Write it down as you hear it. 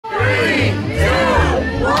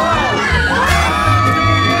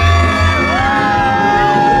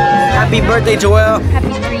Happy birthday, Joelle.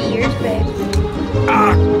 Happy 3 years, babe.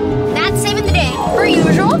 That's saving the day, per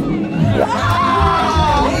usual.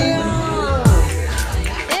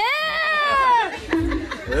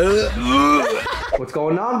 What's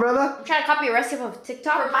going on, brother? I'm trying to copy a recipe of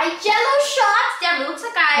TikTok for my jello shots. Damn, it looks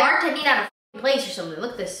like I'm bartending at a place or something.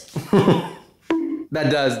 Look at this.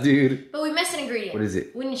 That does, dude. But we missed an ingredient. What is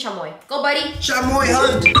it? We need chamoy. Go, buddy. Chamoy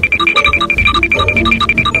hunt.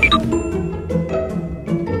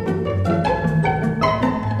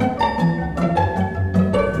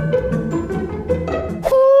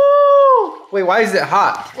 Wait, why is it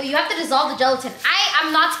hot? Well, you have to dissolve the gelatin.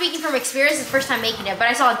 I'm not speaking from experience. It's the first time making it, but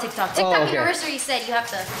I saw on TikTok. TikTok University said you have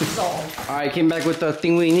to dissolve. All right, came back with the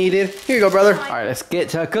thing we needed. Here you go, brother. All right, let's get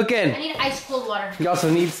to cooking. I need ice cold water. You also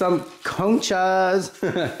need some conchas.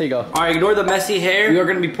 Here you go. All right, ignore the messy hair. We are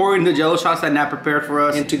gonna be pouring the jello shots that Nat prepared for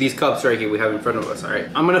us into these cups right here we have in front of us, all right?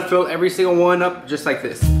 I'm gonna fill every single one up just like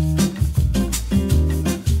this.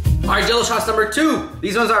 All right, jello shots number 2.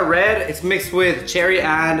 These ones are red. It's mixed with cherry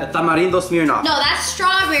and tamarindo Smirnoff. No, that's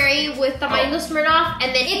strawberry with tamarindo Smirnoff,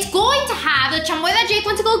 and then it's going to have the chamoy that Jake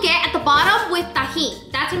went to go get at the bottom with tahini.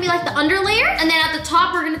 That's gonna be like the under layer, and then at the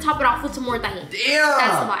top, we're gonna top it off with some more tahini. Damn!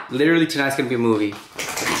 That's the vibe. Literally, tonight's gonna be a movie.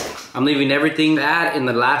 I'm leaving everything bad in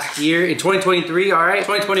the last year. In 2023, all right?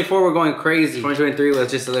 2024, we're going crazy. 2023 was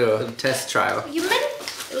just a little test trial. You meant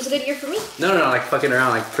it was a good year for me? No, like fucking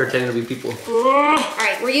around, like pretending to be people. All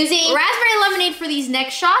right, we're using raspberry lemonade for these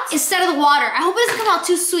next shots instead of the water. I hope it doesn't come out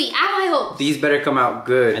too sweet. I have high hopes. These better come out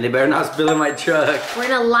good, and they better not spill in my truck. We're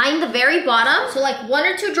gonna line the very bottom, so like 1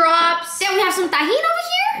 or 2 drops. Then we have some tahini over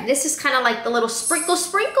here. This is kind of like the little sprinkle.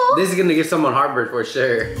 This is gonna give someone heartburn for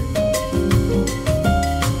sure.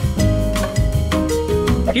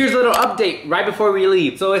 Here's a little update right before we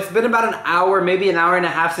leave. So it's been about an hour, maybe an hour and a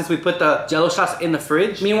half since we put the jello shots in the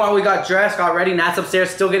fridge. Meanwhile, we got dressed, got ready. Nat's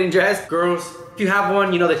upstairs still getting dressed. Girls, if you have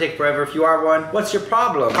one, you know they take forever. If you are one, what's your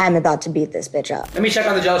problem? I'm about to beat this bitch up. Let me check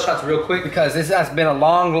on the jello shots real quick because this has been a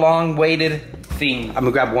long waited thing. I'm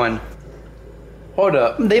gonna grab one. Hold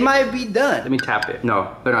up, they might be done. Let me tap it.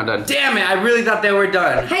 No, they're not done. Damn it, I really thought they were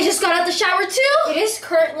done. I just got out the shower too. It is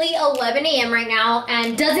currently 11 a.m. right now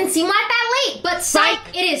and doesn't seem like that late, but psych,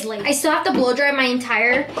 it is late. I still have to blow dry my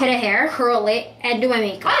entire head of hair, curl it, and do my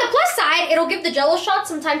makeup. On the plus side, it'll give the jello shots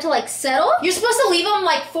some time to like settle. You're supposed to leave them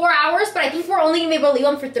like 4 hours, but I think we're only gonna be able to leave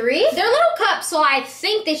them for 3. They're little cups, so I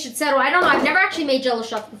think they should settle. I don't know, I've never actually made jello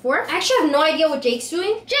shots before. I actually have no idea what Jake's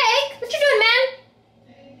doing. Jake, what you doing, man?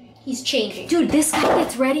 He's changing. Dude, this guy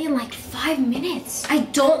gets ready in like 5 minutes. I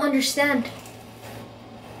don't understand.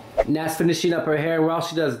 Nat's finishing up her hair. While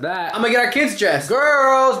she does that, I'm gonna get our kids dressed.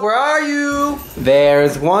 Girls, where are you?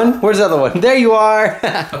 There's one. Where's the other one? There you are.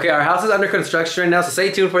 Okay, our house is under construction right now, so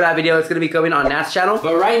stay tuned for that video. It's gonna be coming on Nat's channel.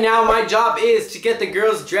 But right now, my job is to get the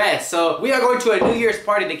girls dressed. So we are going to a New Year's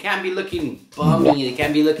party. They can't be looking bummy. They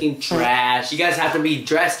can't be looking trash. You guys have to be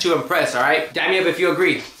dressed to impress, all right? Dab me up if you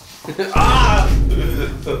agree. Ah!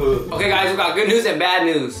 Okay guys, we got good news and bad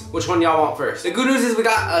news. Which one y'all want first? The good news is we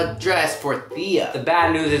got a dress for Thea. The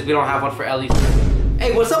bad news is we don't have one for Ellie.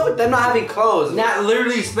 Hey, what's up with them not having clothes? Nat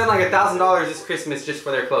literally spent like $1,000 this Christmas just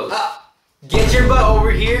for their clothes. Get your butt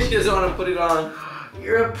over here. She doesn't want to put it on.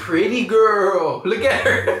 You're a pretty girl. Look at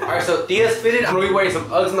her. All right, so Thea's fitted. I'm gonna be wearing some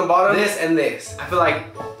Uggs on the bottom. This and this. I feel like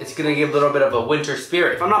it's gonna give a little bit of a winter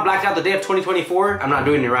spirit. If I'm not blacked out the day of 2024, I'm not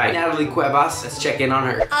doing it right. Nathaly Cuevas, let's check in on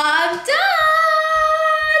her. I'm done.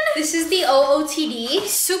 This is the OOTD.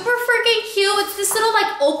 Super freaking cute. It's this little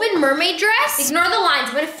like open mermaid dress. Ignore the lines,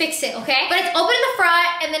 I'm gonna fix it, okay? But it's open in the front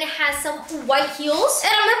and then it has some white heels.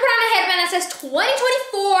 And I'm gonna put on a headband that says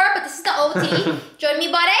 2024, but this is the OOTD. Join me,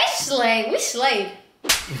 buddy. Slay, we slayed.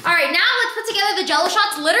 All right, now let's put together the jello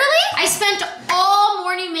shots. Literally, I spent all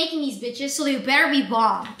morning making these bitches, so they better be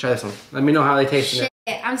bomb. Try this one. Let me know how they taste. Shit,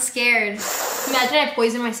 I'm scared. Imagine I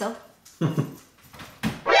poison myself.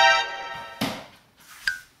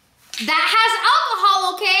 That has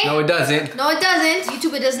alcohol, okay? No, it doesn't. No, it doesn't.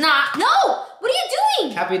 YouTube, it does not. No! What are you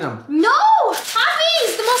doing? Tapping them. No! Topping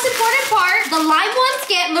is the most important part. The lime ones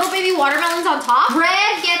get little baby watermelons on top.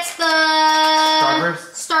 Red gets the...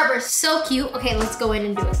 Starburst? Starburst. So cute. Okay, let's go in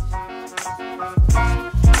and do it.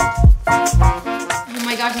 Oh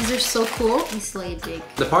my gosh, these are so cool. We slayed, Jake.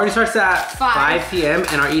 The party starts at 5 p.m.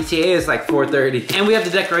 and our ETA is like 4:30. And we have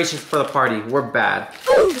the decorations for the party. We're bad.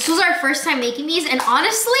 This was our first time making these, and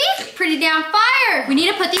honestly, pretty damn fire. We need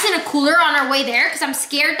to put these in a cooler on our way there because I'm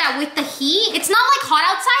scared that with the heat, it's not like hot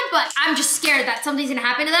outside, but I'm just scared that something's gonna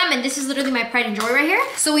happen to them, and this is literally my pride and joy right here.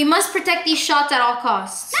 So we must protect these shots at all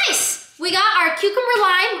costs. Nice! We got our cucumber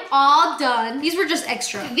lime all done. These were just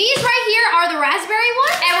extra. These right here are the raspberry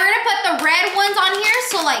ones. And we're gonna put the red ones on here.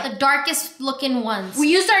 So like the darkest looking ones. We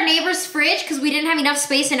used our neighbor's fridge because we didn't have enough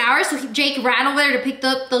space in ours. So Jake ran over there to pick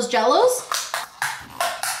up those jellos.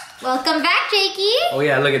 Welcome back, Jakey. Oh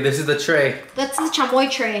yeah, look at this is the tray. That's the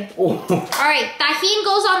chamoy tray. Oh. All right, tahini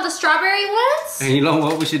goes on the strawberry ones. And you know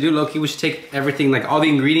what we should do, Loki? We should take everything, like all the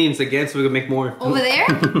ingredients again, so we can make more. Over there?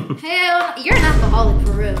 Hell, you're an alcoholic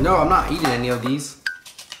for real. No, I'm not eating any of these.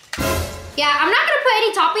 Yeah, I'm not gonna put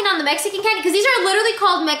any topping on the Mexican candy because these are literally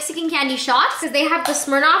called Mexican candy shots because they have the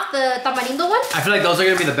Smirnoff, the tamarindo one. I feel like those are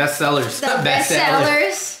gonna be the best sellers. The best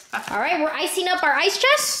sellers. All right, we're icing up our ice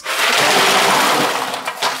chest.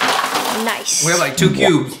 Nice. We have like 2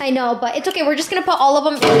 cubes. I know, but it's okay. We're just gonna put all of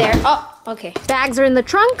them in there. Oh, okay. Bags are in the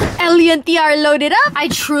trunk. Ellie and Thea are loaded up. I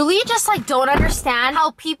truly just like don't understand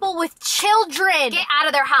how people with children get out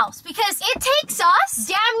of their house because it takes us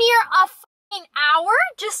damn near a fucking hour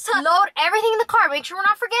just to load everything in the car. Make sure we're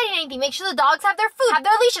not forgetting anything. Make sure the dogs have their food, have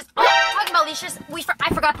their leashes. Oh, talking about leashes,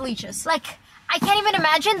 I forgot the leashes. Like, I can't even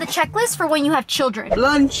imagine the checklist for when you have children.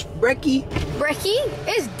 Lunch, brekkie. Brekkie?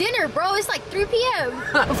 It's dinner, bro. It's like 3 p.m.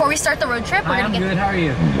 Before we start the road trip, we're gonna good. How are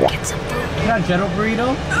you? Get some food. Ranchero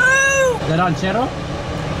burrito? Oh! The ranchero?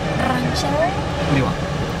 Ranchero? What do you want?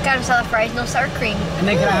 Carne asada fries, no sour cream. And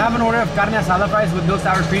then can I have an order of carne asada fries with no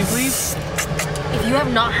sour cream, please? If you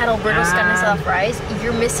have not had Alberto's carne asada fries,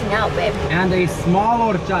 you're missing out, babe. And a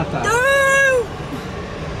small horchata.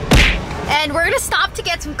 And we're gonna stop to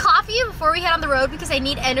get some coffee before we head on the road because I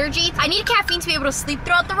need energy. I need caffeine to be able to sleep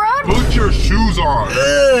throughout the road. Put your shoes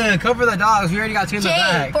on. Cover the dogs. We already got 2 in the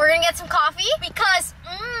bag. We're gonna get some coffee because,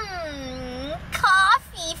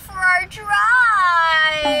 coffee for our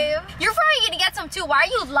drive. You're probably gonna get some too. Why are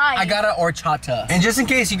you lying? I got an horchata. And just in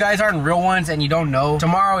case you guys aren't real ones and you don't know,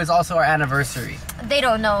 tomorrow is also our anniversary. They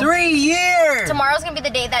don't know. 3 years! Tomorrow's gonna be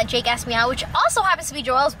the day that Jake asked me out, which also happens to be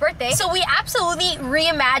Joel's birthday. So we absolutely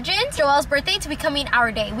reimagined Joel's birthday to becoming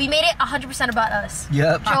our day. We made it 100% about us.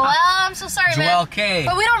 Yep. Joel, I'm so sorry, man. Joel K.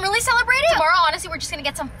 But we don't really celebrate it. Tomorrow, honestly, we're just gonna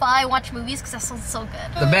get some fun, watch movies, because that sounds so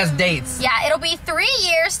good. The best dates. Yeah, it'll be 3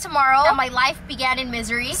 years tomorrow that my life began in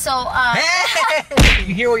misery. So,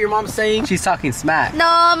 You hear what your mom's saying? She's talking smack.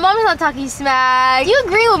 No, mom's not talking smack. Do you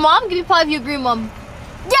agree with mom? Give me a paw if you agree with mom.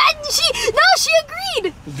 Yeah, she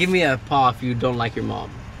agreed. Give me a paw if you don't like your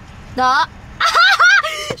mom. Nah.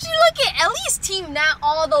 She look at Ellie's team now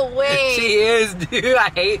all the way. She is, dude.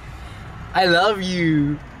 I love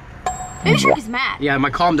you. Maybe she's mad. Yeah,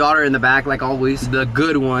 my calm daughter in the back, like always, the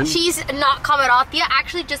good one. She's not calm at all. Thea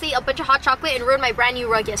actually just ate a bunch of hot chocolate and ruined my brand new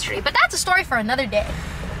rug yesterday. But that's a story for another day.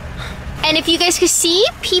 And if you guys could see,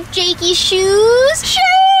 Peep Jakey's shoes.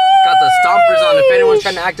 Got the stompers on. If anyone's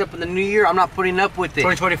trying to act up in the new year, I'm not putting up with it.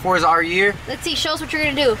 2024 is our year. Let's see, show us what you're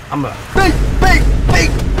gonna do. I'm a big.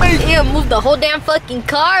 Ew, move the whole damn fucking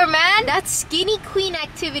car, man. That's skinny queen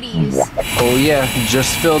activities. Oh yeah,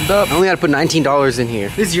 just filled up. I only had to put $19 in here.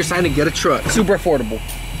 This is your sign to get a truck. Super affordable.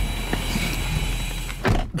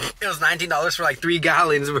 It was $19 for like 3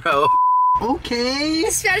 gallons, bro. Okay.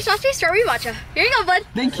 Spanish latte, strawberry matcha. Here you go, bud.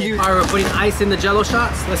 Thank you. All right, we're putting ice in the jello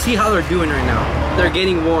shots. Let's see how they're doing right now. They're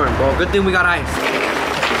getting warm, bro. Good thing we got ice.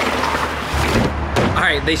 All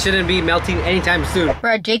right, they shouldn't be melting anytime soon.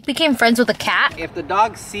 Bro, Jake became friends with a cat. If the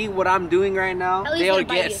dogs see what I'm doing right now, they'll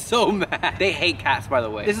get so mad. They hate cats, by the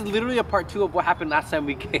way. This is literally a part 2 of what happened last time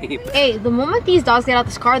we came. Hey, the moment these dogs get out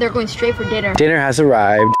this car, they're going straight for dinner. Dinner has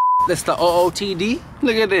arrived. That's the OOTD.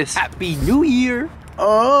 Look at this. Happy New Year.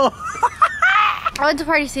 Oh. I went to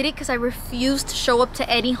Party City because I refused to show up to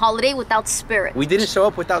any holiday without spirit. We didn't show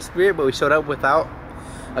up without spirit, but we showed up without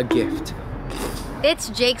a gift. It's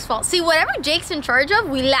Jake's fault. See, whatever Jake's in charge of,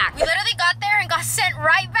 we lack. We literally got there and got sent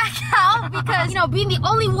right back out because, you know, being the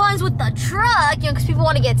only ones with the truck, you know, because people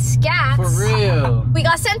want to get scats. For real. We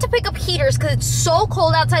got sent to pick up heaters because it's so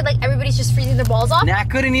cold outside, like everybody's just freezing their balls off. Nah, I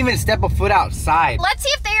couldn't even step a foot outside. Let's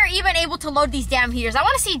see if they are even able to load these damn heaters. I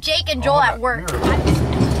want to see Jake and Joel at work.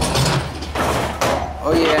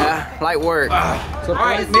 Oh yeah, light work. So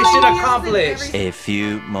alright, mission accomplished. A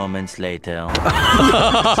few moments later.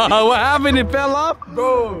 What happened? It fell off?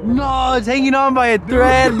 Bro. No, it's hanging on by a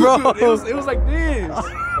thread, bro. it was like this.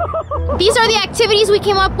 These are the activities we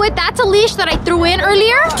came up with. That's a leash that I threw in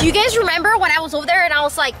earlier. Do you guys remember when I was over there and I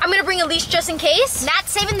was like, I'm gonna bring a leash just in case? Not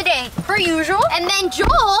saving the day, per usual. And then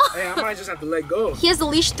Joel. Hey, I might just have to let go. He has the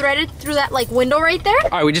leash threaded through that like window right there. All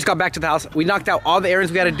right, we just got back to the house. We knocked out all the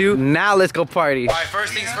errands we gotta do. Now let's go party. All right,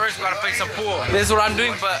 first things first, we gotta play some pool. This is what I'm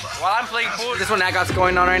doing, but while I'm playing pool, this is what I got's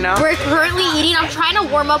going on right now. We're currently eating. I'm trying to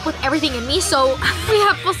warm up with everything in me. So we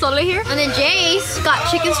have pozole here. And then Jay's got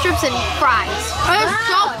chicken strips and fries. It's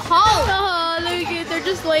so cold. Oh, look at, they're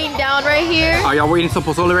just laying down right here. Are y'all eating some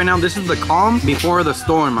pozole right now? This is the calm before the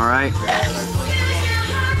storm, all right?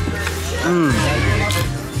 Mmm.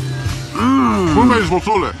 Mmm. Who made this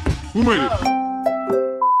pozole? Who made it?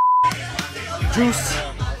 Juice.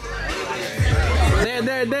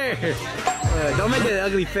 There. Don't make that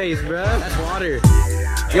ugly face, bro. That's water.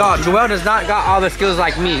 Y'all, Joel does not got all the skills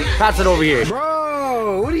like me. Pass it over here.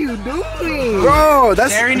 Bro, what are you doing? Bro,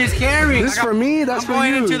 that's sharing is caring. This is for me, that's for you.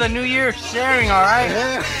 I'm going into the new year sharing, all right?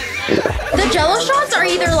 Yeah. The jello shots are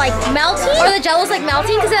either like melting or the jello's like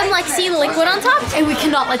melting because I'm like seeing liquid on top, and we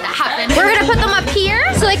cannot let that happen. We're gonna put them up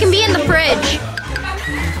here so they can be in the fridge.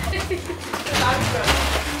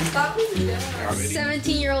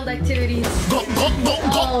 17-year-old activities.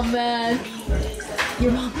 Oh man.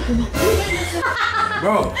 Your mom.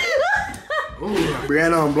 Bro.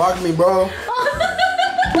 Brianna unblocked me, bro.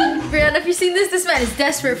 Brianna, if you've seen this man is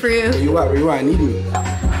desperate for you. Where you at? Where you at? I need you.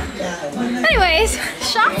 Anyways,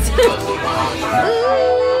 shots.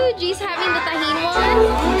 Ooh, G's having the tahini one.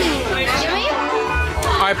 Jimmy?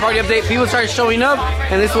 Alright, party update. People started showing up,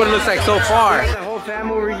 and this is what it looks like so far. The whole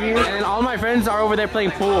family over here, and all my friends are over there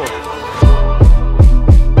playing pool.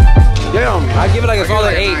 Damn, I'd give it like a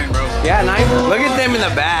solid 8. Yeah, 9. Look at them in the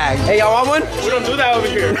bag. Hey, y'all want one? We don't do that over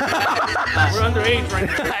here. We're underage right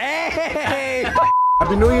now. Hey!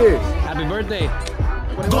 Happy New Year. Happy birthday.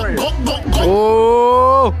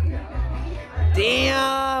 Oh!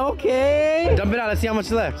 Damn, okay. Dump it out, let's see how much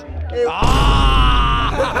is left.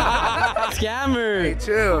 Ah! Scammer. Hey,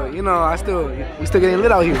 chill. You know, we still getting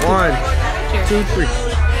lit out here. 1, 2, 3.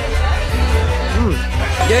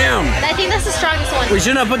 Damn. I think that's the strongest one. We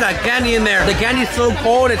shouldn't have put that candy in there. The candy's so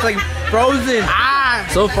cold, it's like frozen. Ah!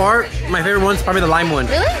 So far, my favorite one's probably the lime one.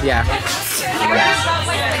 Really? Yeah.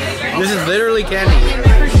 This is literally candy. Yeah,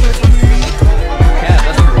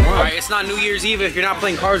 that's number 1. Alright, it's not New Year's Eve if you're not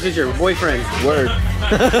playing cards with your boyfriend. Word.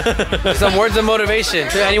 Some words of motivation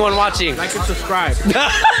to anyone watching. Like and subscribe.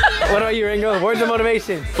 What about you, Ringo? Words of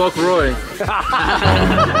motivation. Fuck Roy.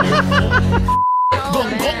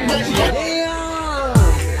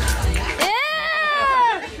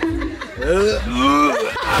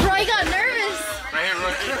 Roy got nervous.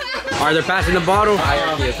 Alright, they're passing the bottle.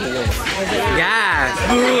 Gas.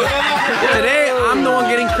 Today, I'm the one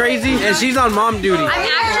getting crazy, and she's on mom duty. I'm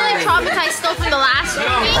actually traumatized still from the last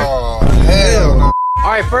movie. Oh, hell no.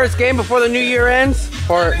 Alright, first game before the new year ends,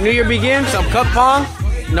 or new year begins, some cup pong.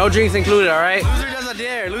 No drinks included, alright? Loser does a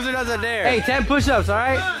dare, loser does a dare. Hey, 10 push-ups,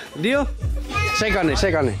 alright? Deal? Shake on it,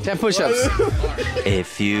 shake on it. 10 push-ups. A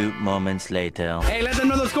few moments later. Hey, let them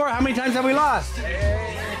know the score. How many times have we lost?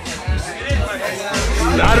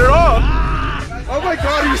 Not at all. Oh my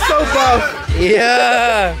God, you're so buff.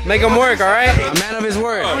 Yeah. Make them work, alright? A man of his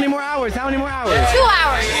word. How many more hours? How many more hours? 2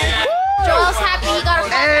 hours. Joel's happy he got a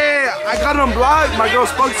phone. Hey, I got him blocked. My girl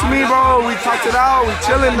spoke to me, bro. We talked it out. We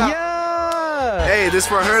chilling now. Yeah. Hey, this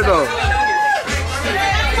for her though. He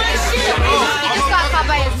just got caught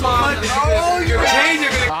by his mom. Oh, you're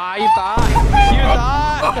changing. Ah, you thought? You thought?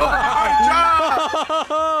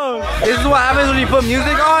 This is what happens when you put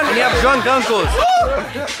music on and you have drunk uncles.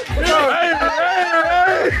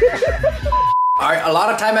 Alright, a lot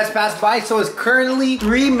of time has passed by, so it's currently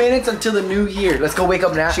 3 minutes until the new year. Let's go wake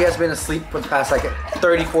up Nat. She has been asleep for the past like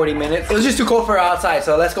 30, 40 minutes. It was just too cold for her outside,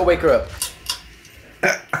 so let's go wake her up.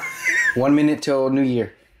 1 minute till New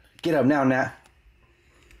Year. Get up now, Nat.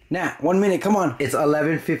 Nat, 1 minute, come on. It's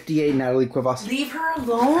 11:58, Nathaly Cuevas. Leave her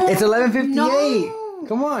alone. It's 11:58. No.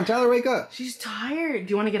 Come on, tell her to wake up. She's tired.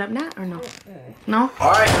 Do you want to get up, Nat, or no? No?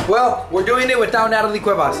 All right, well, we're doing it without Nathaly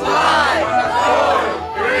Cuevas. 5, 4,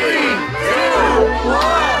 3, 2, 1.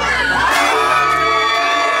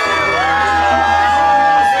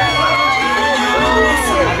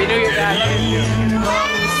 Happy New Year, Dad.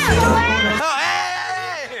 Oh,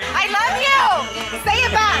 hey! I love you. Say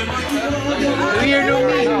it back. New Year, new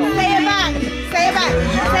me. Say it back. Say it back.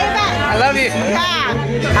 Say it back. I love you. Yeah.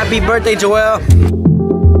 Happy birthday, Joel.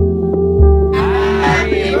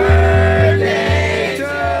 Happy birthday to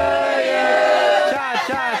you. Cha,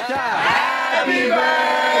 cha, cha. Happy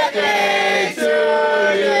birthday to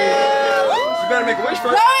you. You better make a wish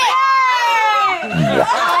first. What the?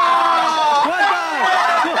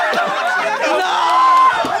 No!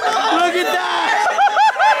 Look at that!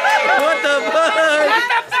 What the fuck? What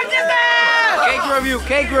the fuck is that? Cake review,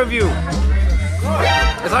 cake review.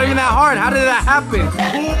 It's not even that hard. How did that happen?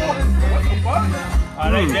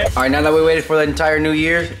 Alright, now that we waited for the entire new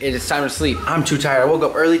year, it is time to sleep. I'm too tired. I woke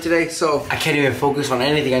up early today, so I can't even focus on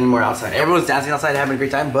anything anymore outside. Everyone's dancing outside, having a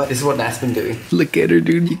great time, but this is what Nat's been doing. Look at her,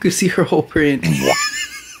 dude. You can see her whole print.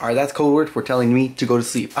 Alright, that's code word for telling me to go to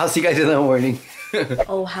sleep. I'll see you guys in the morning.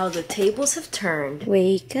 Oh, how the tables have turned.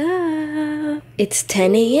 Wake up. It's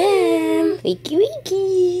 10 a.m. Wakey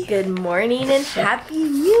wakey. Good morning and happy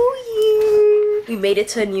new year. We made it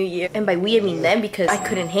to a new year. And by we, I mean them because I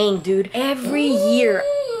couldn't hang, dude. Every year,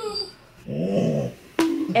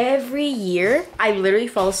 I literally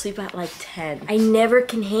fall asleep at like 10. I never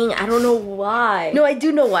can hang. I don't know why. No, I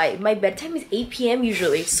do know why. My bedtime is 8 p.m.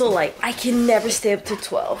 usually. So like, I can never stay up to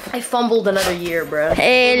 12. I fumbled another year, bro.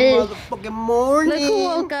 Hey, motherfucking morning. Look who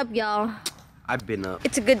woke up, y'all. I've been up.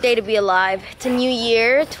 It's a good day to be alive. It's a new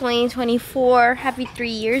year, 2024. Happy 3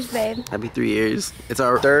 years, babe. Happy 3 years. It's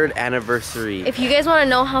our 3rd anniversary. If you guys want to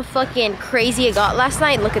know how fucking crazy it got last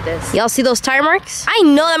night, look at this. Y'all see those tire marks? I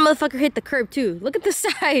know that motherfucker hit the curb too. Look at the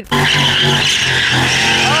side.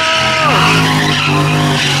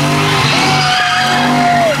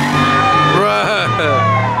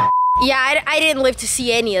 Yeah, I didn't live to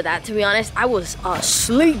see any of that, to be honest. I was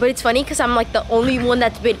asleep. But it's funny because I'm like the only one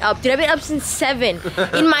that's been up. Dude, I've been up since 7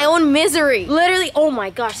 in my own misery. Literally, oh my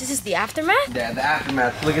gosh, this is the aftermath? Yeah, the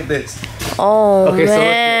aftermath. Look at this. Oh, okay,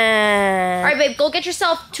 man. All right, babe, go get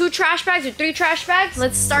yourself 2 trash bags or 3 trash bags.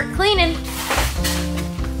 Let's start cleaning.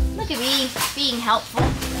 Look at me being helpful.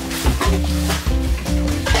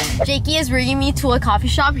 Jakey is bringing me to a coffee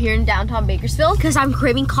shop here in downtown Bakersfield because I'm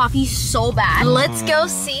craving coffee so bad. Let's go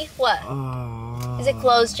see. What? Is it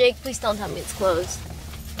closed, Jake? Please don't tell me it's closed.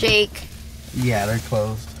 Jake. Yeah, they're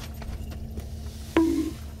closed.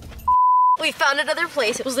 We found another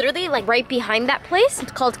place. It was literally like right behind that place.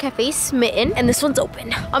 It's called Cafe Smitten and this one's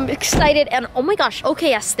open. I'm excited and oh my gosh.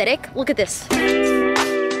 Okay, aesthetic. Look at this.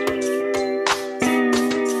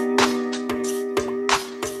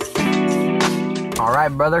 All right,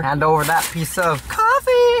 brother, hand over that piece of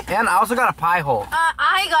coffee. And I also got a pie hole.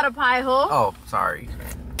 I got a pie hole. Oh, sorry.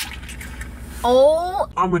 Oh.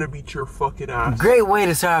 I'm gonna beat your fucking ass. Great way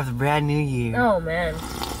to start off the brand new year. Oh, man.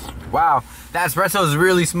 Wow, that espresso is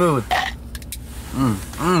really smooth.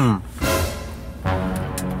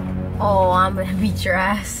 Oh, I'm gonna beat your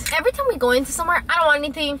ass. Every time we go into somewhere, I don't want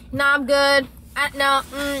anything. Nah, I'm good. No,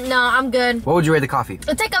 I'm good. What would you rate the coffee?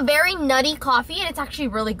 It's like a very nutty coffee and it's actually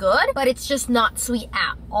really good, but it's just not sweet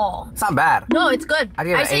at all. It's not bad. No, it's good.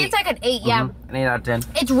 I say it's like an 8, yeah. An 8 out of 10.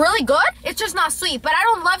 It's really good. It's just not sweet, but I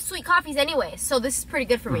don't love sweet coffees anyway, so this is pretty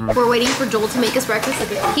good for me. We're waiting for Joel to make us breakfast.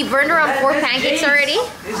 He burned around 4 pancakes already.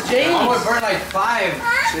 It's James. I would burn like 5.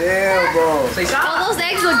 Chill, bro. Say stop. Oh, those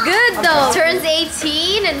eggs look good though. Turns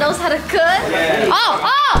 18 and knows how to cook. Yeah.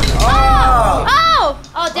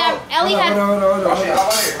 Oh, damn. Ellie had... No.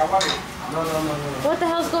 What the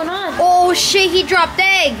hell's going on? Oh shit, he dropped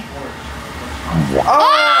egg.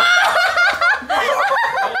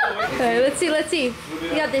 Okay, let's see. We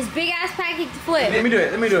got this big ass pancake to flip. Let me do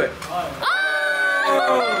it.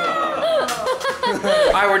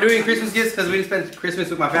 Alright, we're doing Christmas gifts because we didn't spend Christmas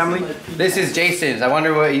with my family. This is Jason's. I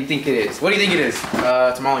wonder what you think it is. What do you think it is?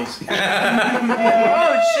 Tamales.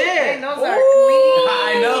 Oh shit! Those are clean.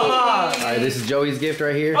 I know. Alright, this is Joey's gift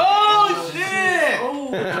right here. Oh shit!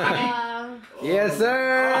 Yes,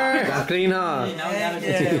 sir. Got clean, huh?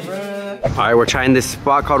 Alright, we're trying this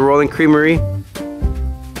spot called Rolling Creamery.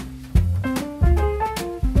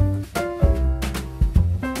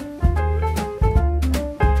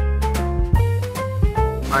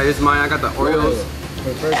 Alright, this is mine. I got the Oreos. For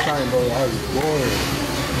the first time, bro, I was bored.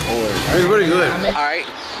 It's pretty good. Alright,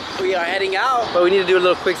 we are heading out, but we need to do a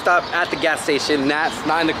little quick stop at the gas station. Nat's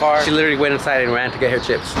not in the car. She literally went inside and ran to get her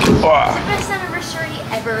chips. Best anniversary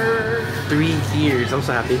ever. 3 years. I'm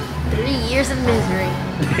so happy. 3 years of misery.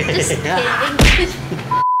 Just kidding.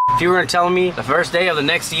 If you were telling me the first day of the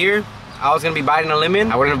next year I was gonna be biting a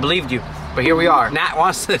lemon, I wouldn't have believed you. But here we are. Nat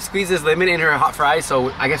wants to squeeze this lemon in her hot fries,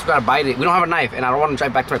 so I guess we gotta bite it. We don't have a knife, and I don't want to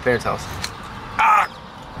drive back to my parents' house. Ah!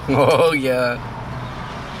 Oh yeah.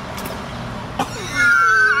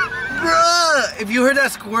 Bruh, if you heard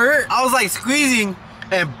that squirt, I was like squeezing,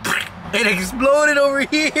 and it exploded over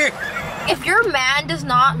here. If your man does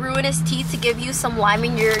not ruin his teeth to give you some lime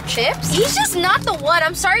in your chips, he's just not the one.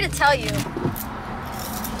 I'm sorry to tell you.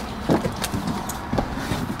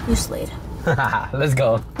 You slayed. Let's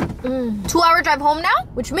go. 2-hour drive home now,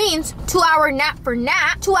 which means 2-hour nap for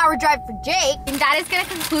Nat, 2-hour drive for Jake, and that is gonna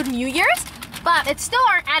conclude New Year's. But it's still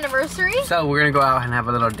our anniversary. So we're gonna go out and have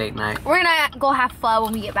a little date night. We're gonna go have fun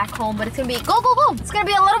when we get back home, but it's gonna be go. It's gonna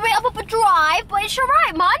be a little bit of a drive, but it's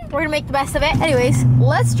alright, man. We're gonna make the best of it. Anyways,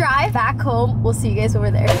 let's drive back home. We'll see you guys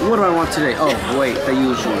over there. What do I want today? Oh, wait, the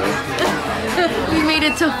usual. We made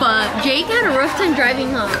it to fun. Jake had a rough time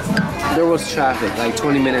driving home. There was traffic, like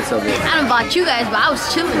 20 minutes of it. I don't bought you guys, but I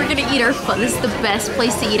was chilling. We're gonna eat our food. This is the best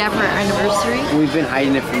place to eat ever for our anniversary. We've been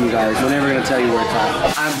hiding it from you guys. We're never gonna tell you where it's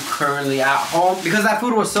at. I'm currently at home because that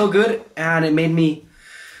food was so good and it made me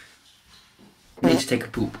need to take a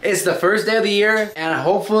poop. It's the first day of the year and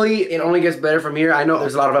hopefully it only gets better from here. I know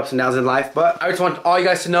there's a lot of ups and downs in life, but I just want all you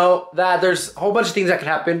guys to know that there's a whole bunch of things that can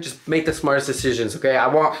happen. Just make the smartest decisions, okay? I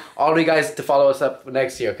want all of you guys to follow us up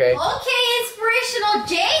next year, okay? Okay, inspirational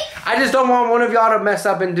Jake. I just don't want one of y'all to mess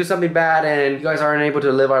up and do something bad and you guys aren't able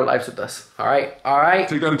to live our lives with us. All right? All right?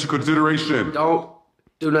 Take that into consideration. Don't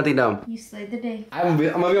do nothing dumb. You slayed the day. I'm gonna be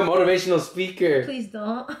a motivational speaker. Please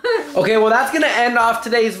don't. Okay, well that's gonna end off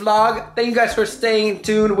today's vlog. Thank you guys for staying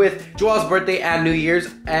tuned with Joel's birthday and New Year's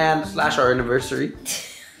and / our anniversary.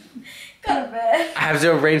 Go to bed. I have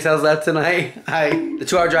 0 brain cells left tonight. The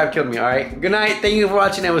 2-hour drive killed me, alright? Good night, thank you for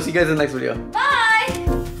watching and we'll see you guys in the next video. Bye.